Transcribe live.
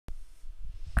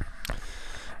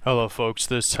Hello folks,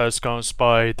 this has gone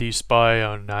Spy the Spy,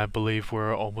 and I believe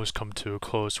we're almost come to a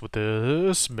close with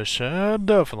this mission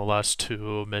from the last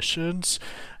two missions.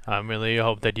 I really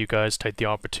hope that you guys take the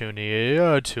opportunity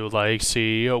to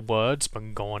see what's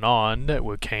been going on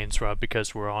with Kane's Run,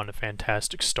 because we're on a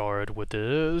fantastic start with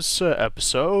this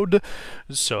episode.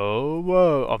 So,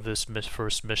 of this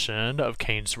first mission of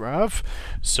Kane's Wrath.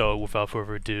 So, without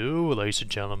further ado, ladies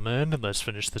and gentlemen, let's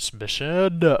finish this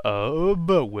mission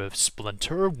with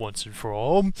Splinter once and for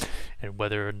all. And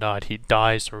whether or not he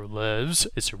dies or lives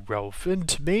is irrelevant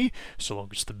to me, so long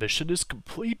as the mission is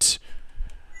complete.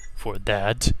 For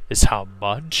that is how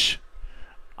much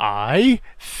I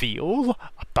feel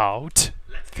about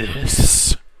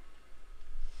this.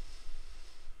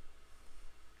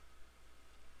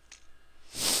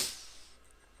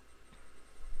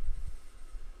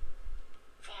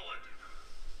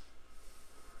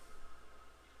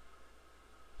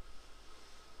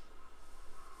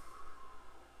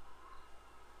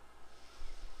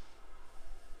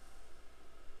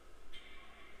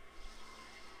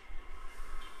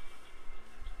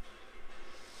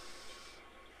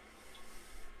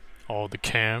 All the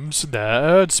camps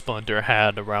that Splinter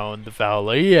had around the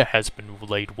valley has been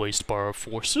laid waste by our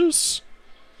forces.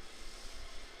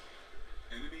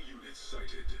 Enemy units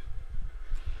sighted.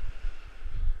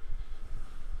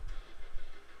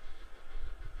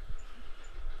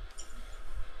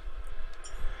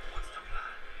 What's the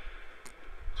plan?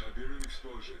 Tiberium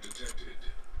exposure detected.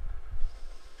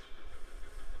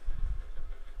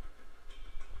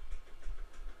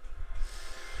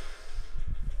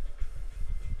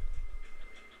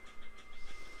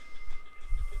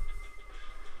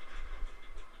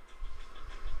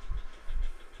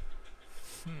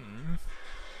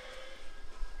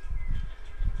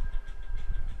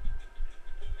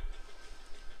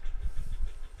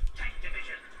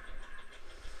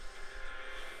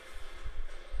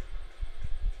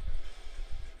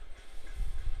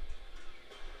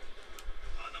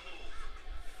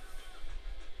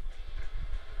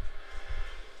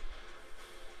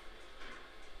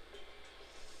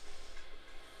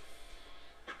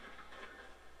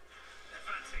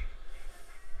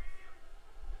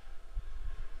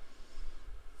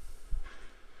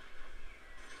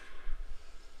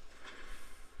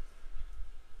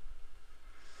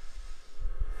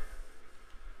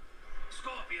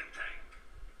 Scorpion tank.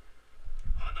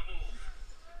 On the move.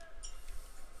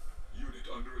 Unit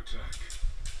under attack.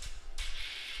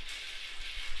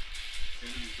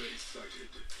 Enemy base sighted.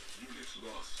 Units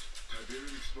lost.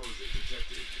 Tiberium exposure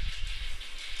detected.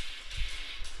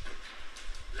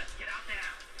 Let's get out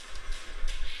there.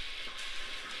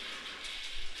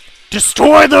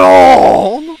 Destroy them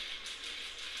all!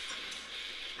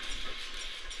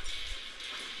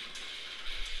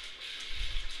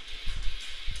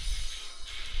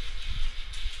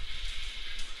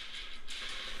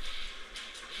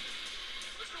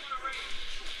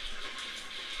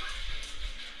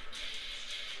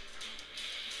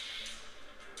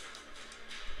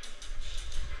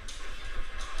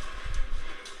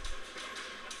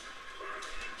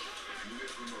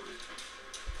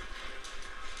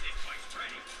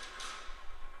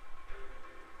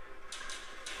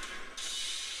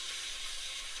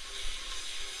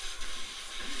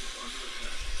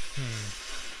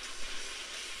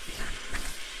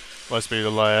 Must be the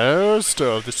last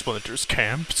of the Splinter's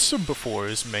camps before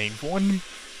his main one.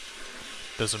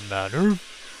 Doesn't matter.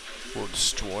 We'll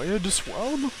destroy it as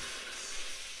well.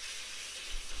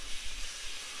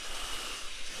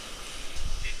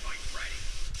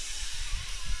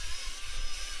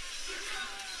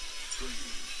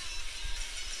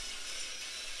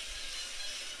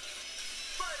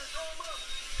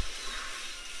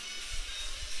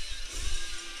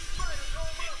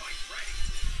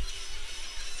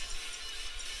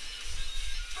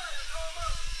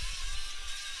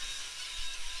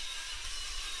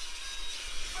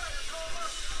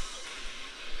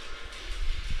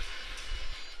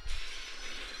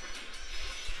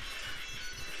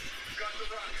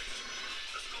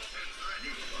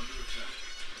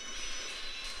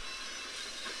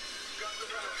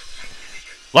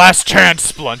 Last chance,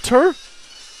 Splinter!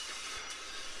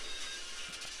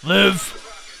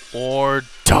 Live or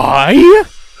die?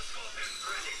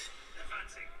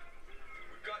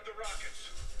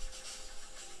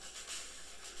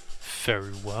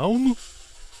 Very well. Unit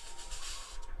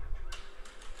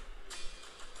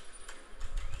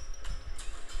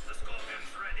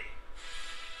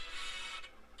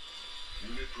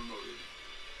promoted.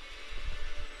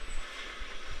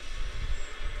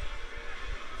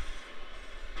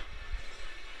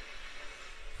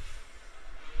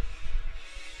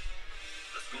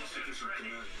 Insufficient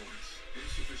command points.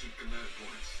 Insufficient command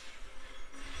points.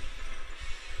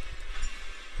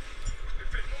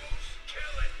 If it moves,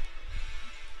 kill it.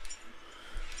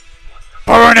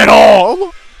 Burn it all! We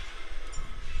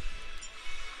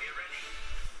ready?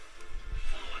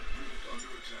 Forward. Unit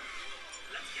under attack.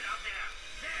 Let's get out there.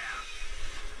 There.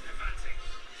 Advancing.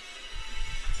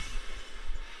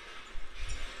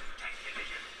 Tank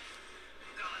division.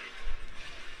 Got it.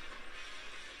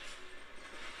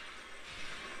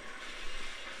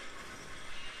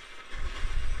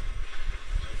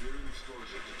 Tiberium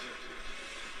explosion detected.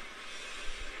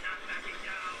 Not backing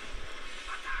down.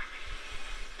 Attack.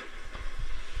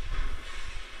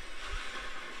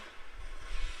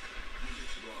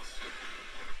 Units lost.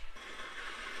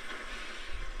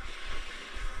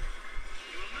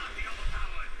 You will not be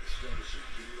overpowered. Establishing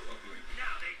video uplink.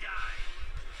 Now they die.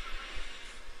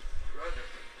 Brother,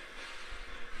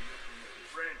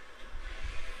 friend,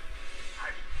 I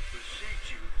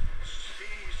beseech you,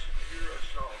 cease your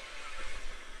assault.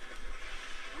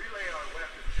 We lay our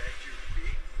weapons at your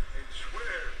feet and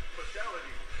swear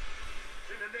fidelity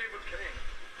in the name of Kane,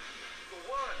 the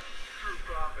one true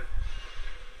prophet.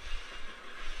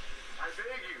 I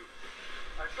beg you,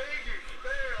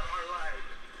 spare our lives.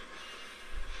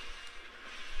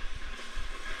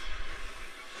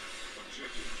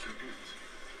 Objective complete.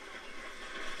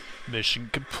 Mission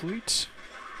complete.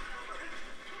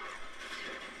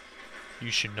 You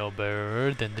should know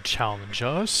better than to challenge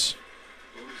us.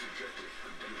 Bonus objective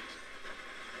complete.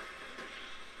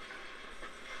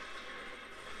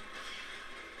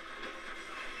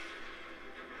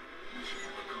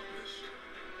 Mission accomplished.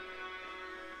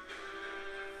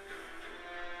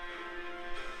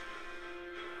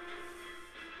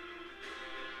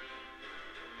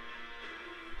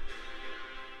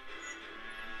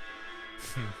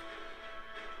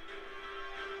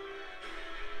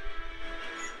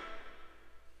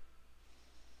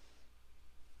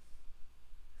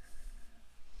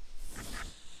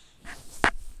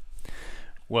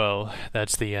 Well,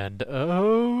 that's the end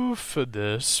of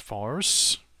this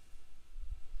farce.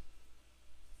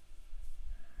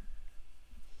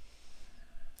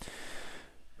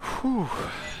 Whew.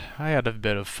 I had a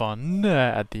bit of fun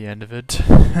at the end of it.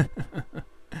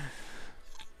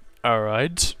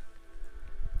 Alright.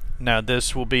 Now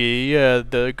this will be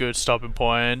the good stopping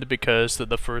point because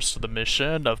the first of the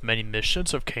mission of many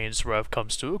missions of Kane's Rev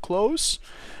comes to a close.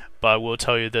 But I will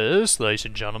tell you this, ladies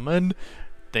and gentlemen,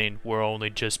 we're only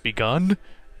just begun.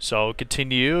 So I'll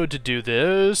continue to do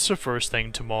this first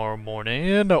thing tomorrow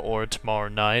morning, or tomorrow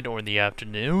night, or in the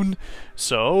afternoon.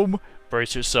 So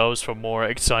brace yourselves for more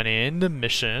exciting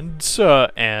missions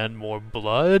and more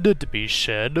blood to be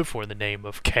shed for the name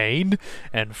of Kane,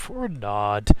 and for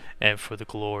Nod, and for the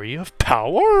glory of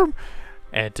power,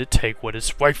 and to take what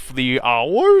is rightfully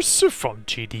ours from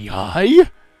GDI.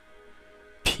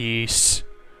 Peace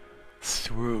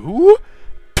through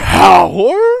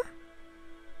power.